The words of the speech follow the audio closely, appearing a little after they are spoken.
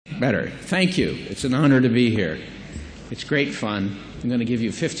better. Thank you. It's an honor to be here. It's great fun. I'm going to give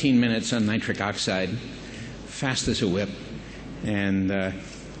you 15 minutes on nitric oxide, fast as a whip. And I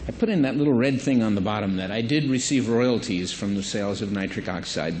put in that little red thing on the bottom that I did receive royalties from the sales of nitric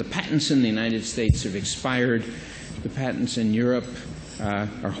oxide. The patents in the United States have expired. The patents in Europe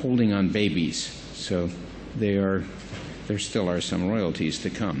are holding on babies. So there still are some royalties to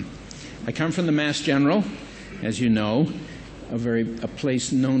come. I come from the Mass General, as you know, a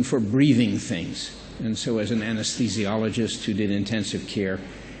place known for breathing things. And so as an anesthesiologist who did intensive care,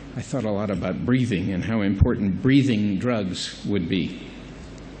 I thought a lot about breathing and how important breathing drugs would be.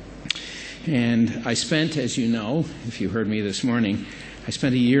 And I spent, as you know, if you heard me this morning, I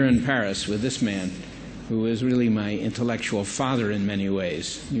spent a year in Paris with this man who was really my intellectual father in many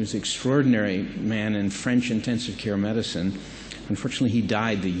ways. He was an extraordinary man in French intensive care medicine. Unfortunately, he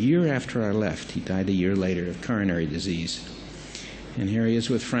died the year after I left. He died a year later of coronary disease. And here he is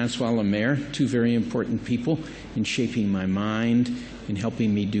with Francois Lemaire, two very important people in shaping my mind, in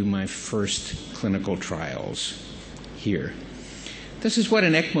helping me do my first clinical trials here. This is what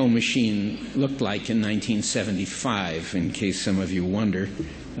an ECMO machine looked like in 1975, in case some of you wonder.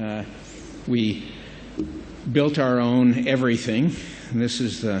 We built our own everything. This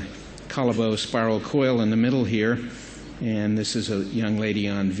is the Colabo spiral coil in the middle here, and this is a young lady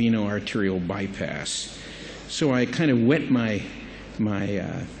on veno-arterial bypass. So I kind of wet my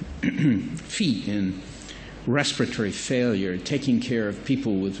feet in respiratory failure, taking care of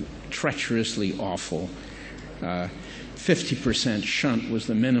people with treacherously awful 50% shunt was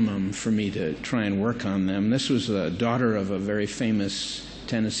the minimum for me to try and work on them. This was the daughter of a very famous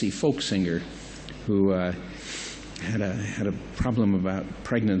Tennessee folk singer who had a problem about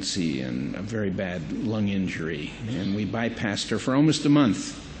pregnancy and a very bad lung injury, and we bypassed her for almost a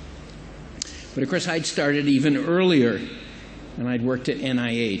month. But of course I'd started even earlier, and I'd worked at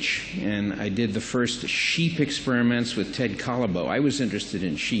NIH, and I did the first sheep experiments with Ted Colabo. I was interested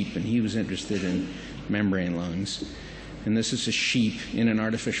in sheep, and he was interested in membrane lungs. And this is a sheep in an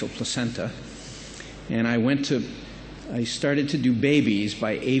artificial placenta. And I started to do babies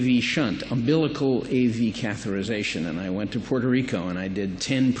by AV shunt, umbilical AV catheterization. And I went to Puerto Rico, and I did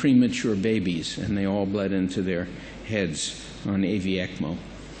 10 premature babies, and they all bled into their heads on AV ECMO.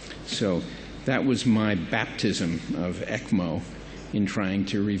 So that was my baptism of ECMO in trying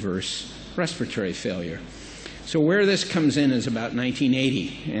to reverse respiratory failure. So where this comes in is about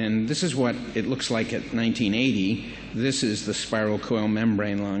 1980, and this is what it looks like at 1980. This is the spiral coil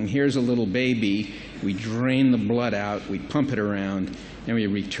membrane lung. Here's a little baby. We drain the blood out, we pump it around, and we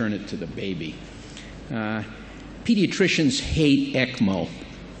return it to the baby. Pediatricians hate ECMO.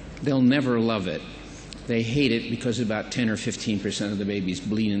 They'll never love it. They hate it because about 10 or 15% of the babies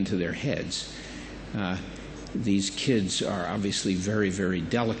bleed into their heads. These kids are obviously very, very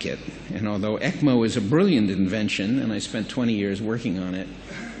delicate. And although ECMO is a brilliant invention, and I spent 20 years working on it,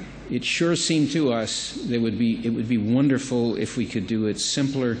 it sure seemed to us that it would be wonderful if we could do it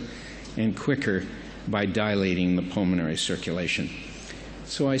simpler and quicker by dilating the pulmonary circulation.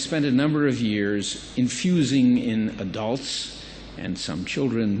 So I spent a number of years infusing in adults and some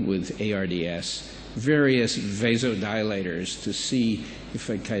children with ARDS various vasodilators to see if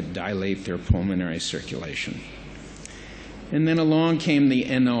I could dilate their pulmonary circulation. And then along came the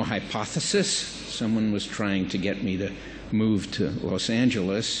NO hypothesis. Someone was trying to get me to move to Los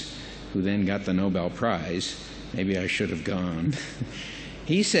Angeles, who then got the Nobel Prize. Maybe I should have gone.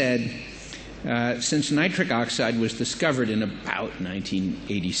 He said, since nitric oxide was discovered in about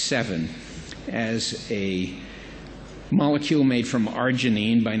 1987 as a molecule made from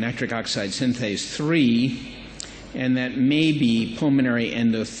arginine by nitric oxide synthase 3, and that maybe pulmonary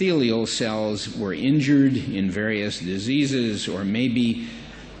endothelial cells were injured in various diseases, or maybe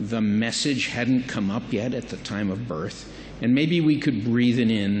the message hadn't come up yet at the time of birth, and maybe we could breathe it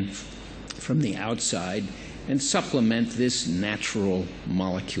in from the outside and supplement this natural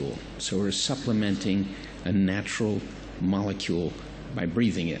molecule. So we're supplementing a natural molecule by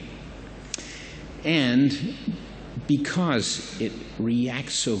breathing it. And because it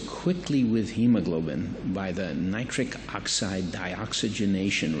reacts so quickly with hemoglobin by the nitric oxide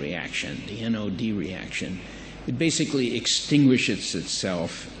dioxygenation reaction, the NOD reaction, it basically extinguishes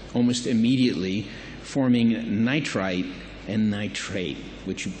itself almost immediately, forming nitrite and nitrate,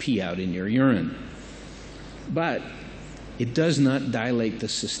 which you pee out in your urine. But it does not dilate the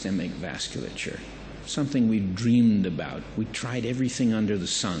systemic vasculature, something we dreamed about. We tried everything under the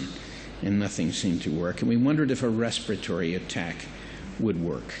sun, and nothing seemed to work. And we wondered if a respiratory attack would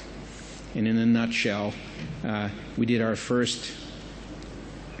work. And in a nutshell, we did our first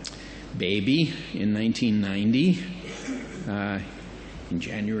baby in 1990. in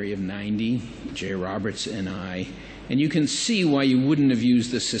January of '90, Jay Roberts and I, and you can see why you wouldn't have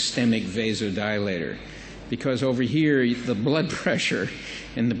used the systemic vasodilator, because over here the blood pressure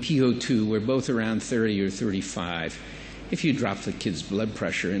and the PO2 were both around 30 or 35. If you drop the kid's blood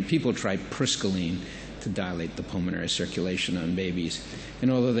pressure, and people tried Priscaline to dilate the pulmonary circulation on babies, and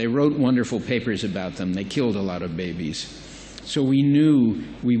although they wrote wonderful papers about them, they killed a lot of babies. So we knew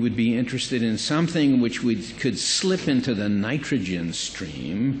we would be interested in something which could slip into the nitrogen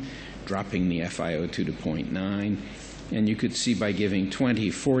stream, dropping the FiO2 to 0.9. And you could see by giving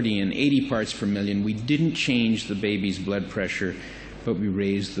 20, 40, and 80 parts per million, we didn't change the baby's blood pressure, but we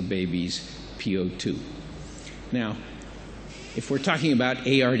raised the baby's PO2. Now, if we're talking about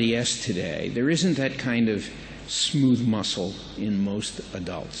ARDS today, there isn't that kind of smooth muscle in most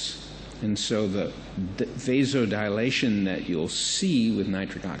adults. And so the vasodilation that you'll see with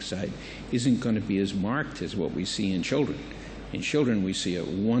nitric oxide isn't going to be as marked as what we see in children. In children, we see a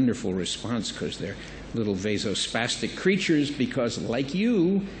wonderful response because they're little vasospastic creatures, because, like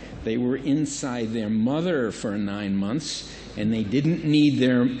you, they were inside their mother for 9 months, and they didn't need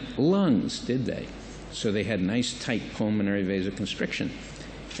their lungs, did they? So they had nice, tight pulmonary vasoconstriction.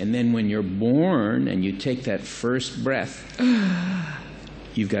 And then when you're born and you take that first breath,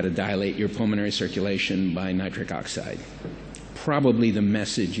 you've got to dilate your pulmonary circulation by nitric oxide. Probably the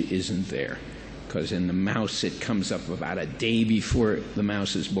message isn't there, because in the mouse it comes up about a day before the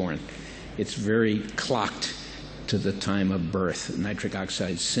mouse is born. It's very clocked to the time of birth, nitric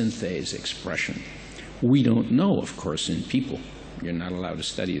oxide synthase expression. We don't know, of course, in people. You're not allowed to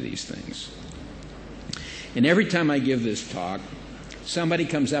study these things. And every time I give this talk, somebody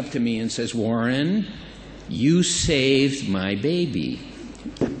comes up to me and says, "Warren, you saved my baby."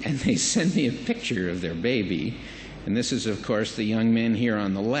 And they send me a picture of their baby. And this is, of course, the young man here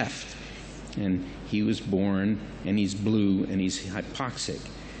on the left. And he was born, and he's blue, and he's hypoxic.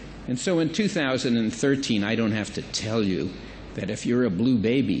 And so in 2013, I don't have to tell you that if you're a blue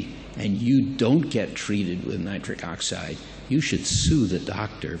baby and you don't get treated with nitric oxide, you should sue the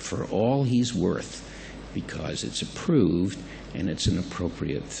doctor for all he's worth, because it's approved and it's an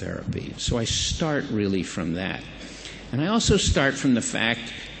appropriate therapy. So I start really from that. And I also start from the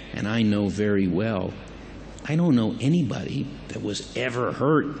fact, and I know very well, I don't know anybody that was ever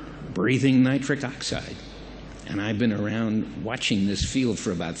hurt breathing nitric oxide. And I've been around watching this field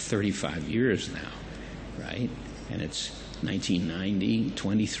for about 35 years now, right? And it's 1990,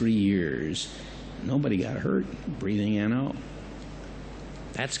 23 years. Nobody got hurt breathing NO.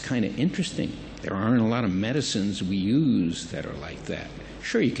 That's kind of interesting. There aren't a lot of medicines we use that are like that.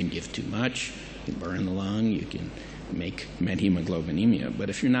 Sure, you can give too much, you can burn the lung, you can make methemoglobinemia, but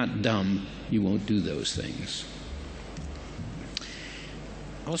if you're not dumb, you won't do those things.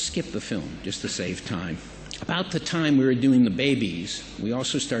 I'll skip the film just to save time. About the time we were doing the babies, we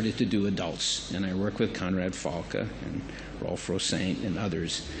also started to do adults, and I worked with Conrad Falke and Rolf Rosaint and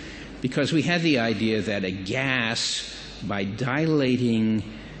others, because we had the idea that a gas, by dilating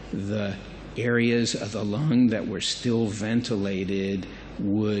the areas of the lung that were still ventilated,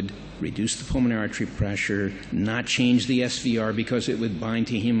 would reduce the pulmonary artery pressure, not change the SVR because it would bind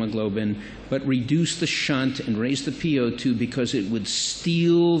to hemoglobin, but reduce the shunt and raise the PO2 because it would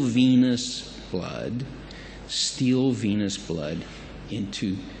steal venous blood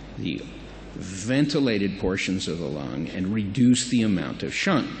into the ventilated portions of the lung and reduce the amount of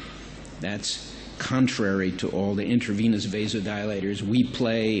shunt. That's contrary to all the intravenous vasodilators we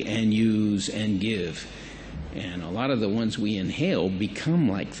play and use and give. And a lot of the ones we inhale become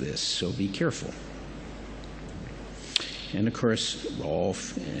like this, so be careful. And of course,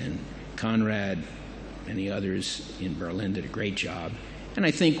 Rolf and Conrad, many others in Berlin did a great job. And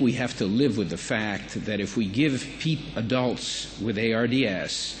I think we have to live with the fact that if we give adults with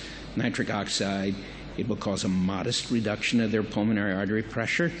ARDS nitric oxide, it will cause a modest reduction of their pulmonary artery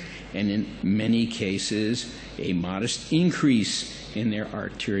pressure, and in many cases, a modest increase in their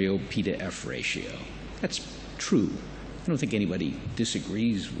arterial P to F ratio. That's true. I don't think anybody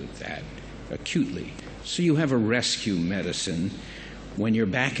disagrees with that acutely. So you have a rescue medicine. When your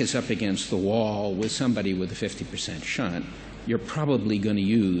back is up against the wall with somebody with a 50% shunt, you're probably going to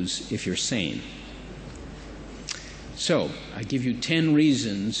use if you're sane. So I give you 10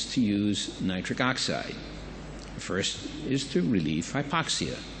 reasons to use nitric oxide. First is to relieve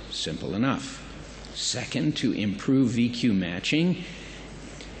hypoxia. Simple enough. Second, to improve VQ matching.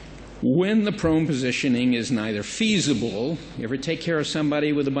 When the prone positioning is neither feasible, you ever take care of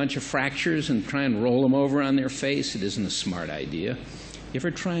somebody with a bunch of fractures and try and roll them over on their face? It isn't a smart idea. You ever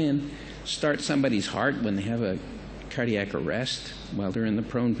try and start somebody's heart when they have a cardiac arrest while they're in the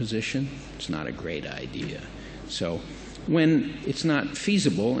prone position? It's not a great idea. So when it's not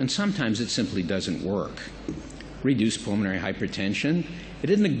feasible, and sometimes it simply doesn't work. Reduce pulmonary hypertension. It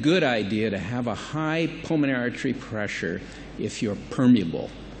isn't a good idea to have a high pulmonary artery pressure if you're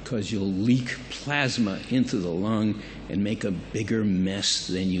permeable, because you'll leak plasma into the lung and make a bigger mess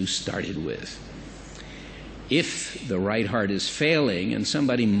than you started with. If the right heart is failing, and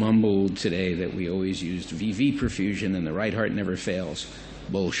somebody mumbled today that we always used VV perfusion and the right heart never fails,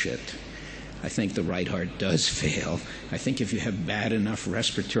 bullshit. I think the right heart does fail. I think if you have bad enough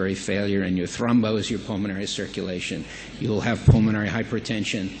respiratory failure and you thrombose your pulmonary circulation, you'll have pulmonary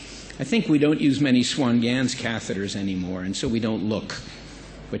hypertension. I think we don't use many Swan-Ganz catheters anymore, and so we don't look.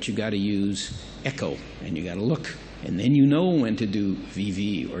 But you got to use echo, and you got to look, and then you know when to do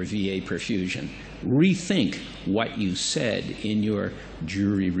VV or VA perfusion. Rethink what you said in your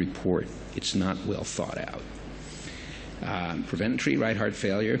jury report. It's not well thought out. Prevent and treat right heart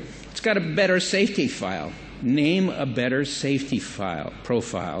failure. It's got a better safety file. Name a better safety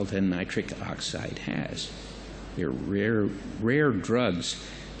profile than nitric oxide has. They're rare drugs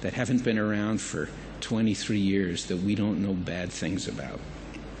that haven't been around for 23 years that we don't know bad things about.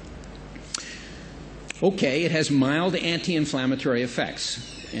 Okay, it has mild anti-inflammatory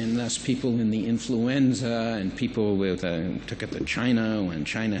effects. And thus people in the influenza and people with took it to China when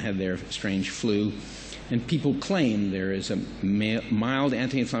China had their strange flu. And people claim there is a mild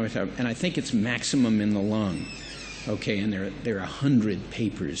anti-inflammatory, and I think it's maximum in the lung. Okay, and there are 100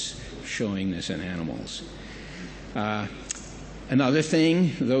 papers showing this in animals. Another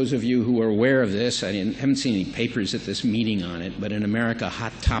thing, those of you who are aware of this, I haven't seen any papers at this meeting on it, but in America, a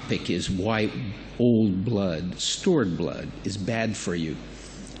hot topic is why old blood, stored blood, is bad for you.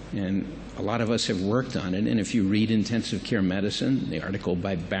 And a lot of us have worked on it, and if you read Intensive Care Medicine, the article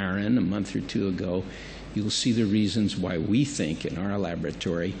by Barron a month or two ago, you'll see the reasons why we think in our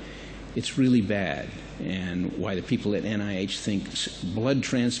laboratory it's really bad, and why the people at NIH think blood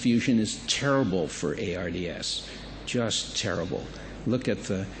transfusion is terrible for ARDS, just terrible. Look at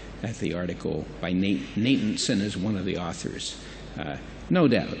the article by Nathanson as one of the authors. No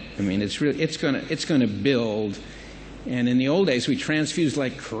doubt. I mean, it's going to build. And in the old days, we transfused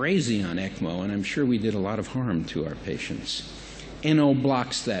like crazy on ECMO, and I'm sure we did a lot of harm to our patients. NO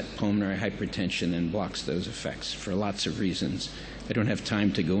blocks that pulmonary hypertension and blocks those effects for lots of reasons. I don't have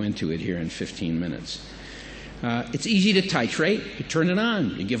time to go into it here in 15 minutes. It's easy to titrate. You turn it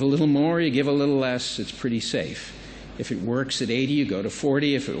on. You give a little more, you give a little less. It's pretty safe. If it works at 80, you go to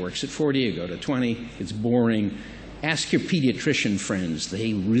 40. If it works at 40, you go to 20. It's boring. Ask your pediatrician friends.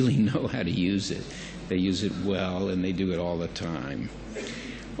 They really know how to use it. They use it well, and they do it all the time.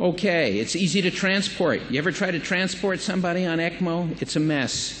 Okay, it's easy to transport. You ever try to transport somebody on ECMO? It's a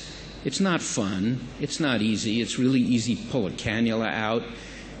mess. It's not fun. It's not easy. It's really easy to pull a cannula out,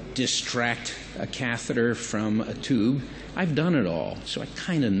 distract a catheter from a tube. I've done it all, so I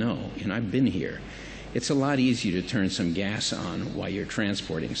kind of know, and I've been here. It's a lot easier to turn some gas on while you're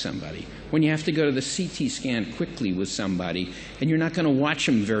transporting somebody. When you have to go to the CT scan quickly with somebody, and you're not going to watch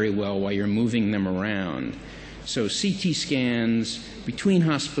them very well while you're moving them around. So CT scans between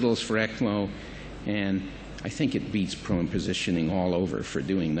hospitals for ECMO, and I think it beats prone positioning all over for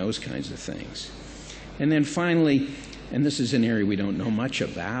doing those kinds of things. And then finally, and this is an area we don't know much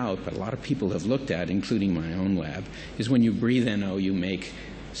about, but a lot of people have looked at, including my own lab, is when you breathe NO, you make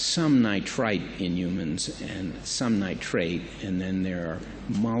some nitrite in humans and some nitrate, and then there are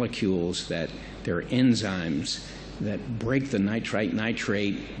molecules there are enzymes that break the nitrite,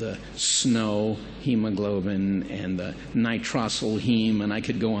 nitrate, the snow, hemoglobin, and the nitrosyl heme, and I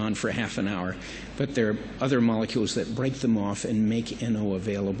could go on for half an hour. But there are other molecules that break them off and make NO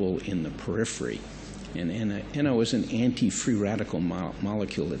available in the periphery. And NO is an anti-free radical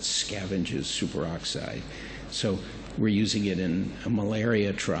molecule that scavenges superoxide. So we're using it in a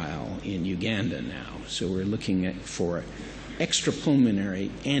malaria trial in Uganda now. So we're looking for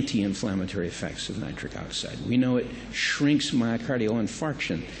extrapulmonary anti-inflammatory effects of nitric oxide. We know it shrinks myocardial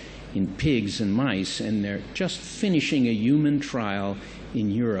infarction in pigs and mice, and they're just finishing a human trial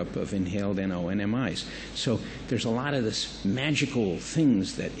in Europe of inhaled NO and MIs. So there's a lot of this magical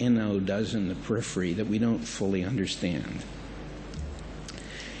things that NO does in the periphery that we don't fully understand.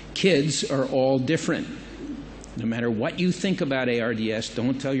 Kids are all different. No matter what you think about ARDS,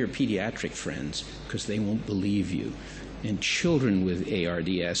 don't tell your pediatric friends because they won't believe you. And children with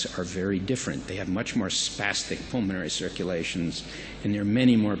ARDS are very different. They have much more spastic pulmonary circulations, and there are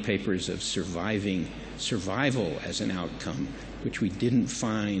many more papers of survival as an outcome, which we didn't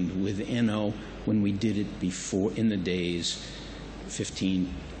find with NO when we did it before, in the days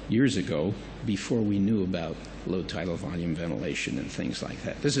 15 years ago, before we knew about low tidal volume ventilation and things like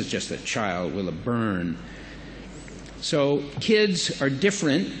that. This is just a child with a burn. So kids are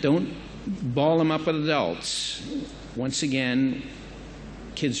different. Don't ball them up with adults. Once again,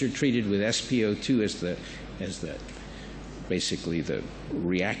 kids are treated with SpO2 as the basically the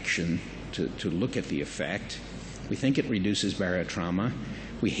reaction to look at the effect. We think it reduces barotrauma.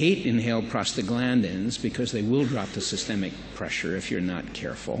 We hate inhaled prostaglandins because they will drop the systemic pressure if you're not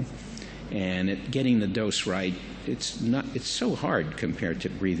careful. And getting the dose right, it's so hard compared to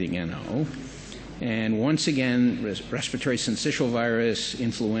breathing NO. And once again, respiratory syncytial virus,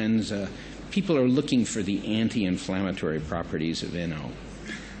 influenza, people are looking for the anti-inflammatory properties of NO.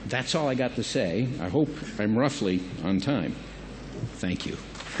 That's all I got to say. I hope I'm roughly on time. Thank you.